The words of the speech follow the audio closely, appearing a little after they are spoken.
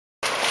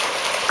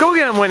Go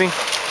get him, Winnie.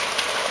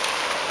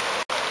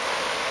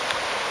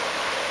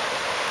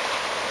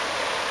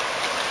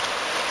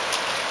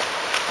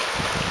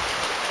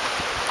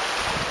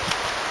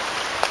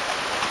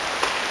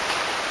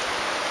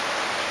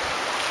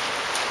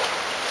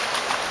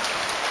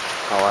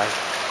 All right.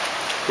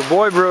 Good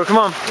boy, bro. Come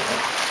on.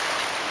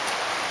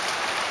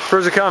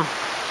 Bruiser, come.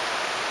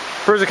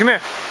 Bruiser, come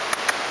here.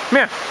 Come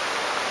here.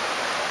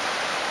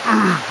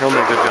 He'll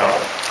make the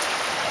jump.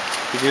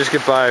 You can just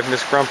get by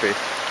Miss Grumpy.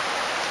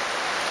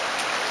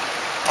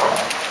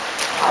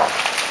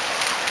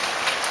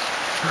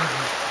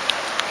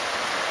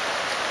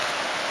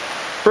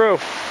 Bro,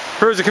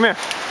 Bruiser, come here.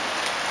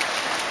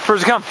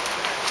 Bruiser, come.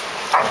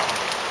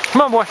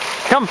 Come on, boy.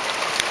 Come.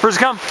 Bruiser,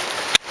 come.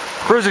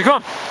 Bruiser, come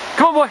on.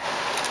 Come on, boy.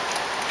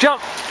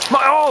 Jump.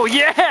 Oh,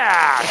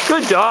 yeah.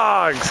 Good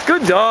dogs.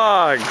 Good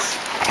dogs.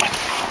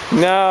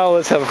 Now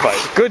let's have a fight.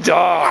 Good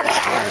dog.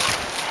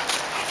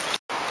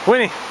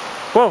 Winnie.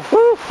 Whoa.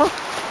 Woo.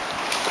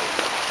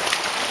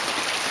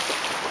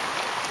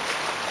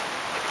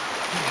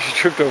 She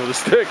tripped over the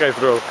stick I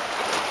throw.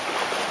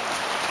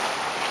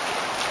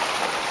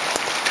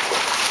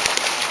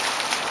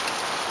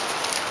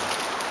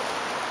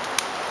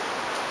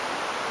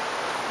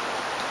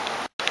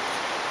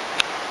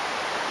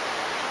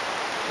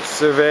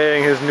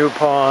 Surveying his new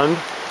pond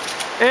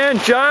and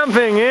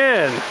jumping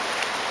in.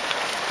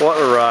 What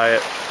a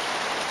riot.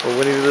 Will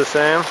Winnie do the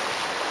same?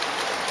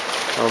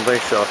 I don't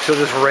think so. She'll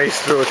just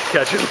race through it to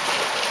catch him.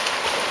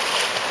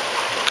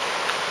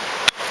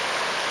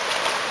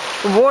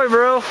 Good boy,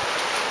 bro.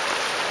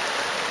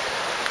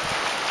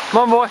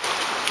 Come on, boy.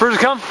 Bruiser,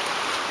 come.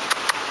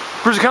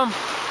 Bruiser, come.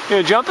 You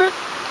gonna jump it?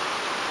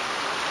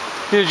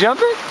 You gonna jump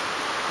it?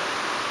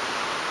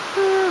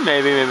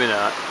 Maybe, maybe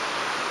not.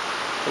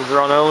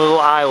 They're on their own little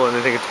island.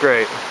 I think it's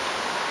great.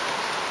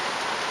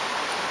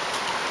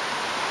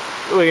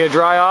 Are you gonna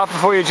dry off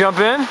before you jump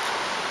in?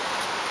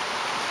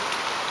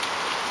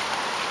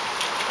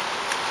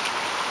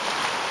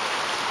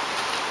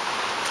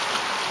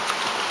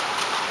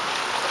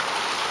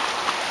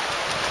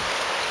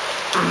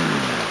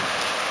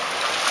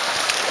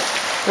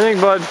 What do you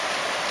think, bud?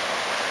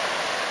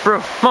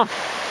 Bro, Mom,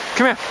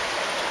 come here.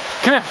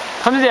 Come here.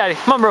 Come to Daddy.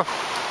 Come on, bro.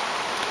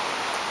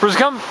 Bruce,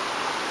 come.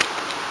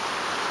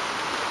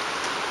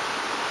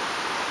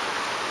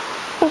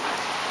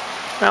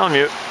 Now on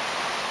mute.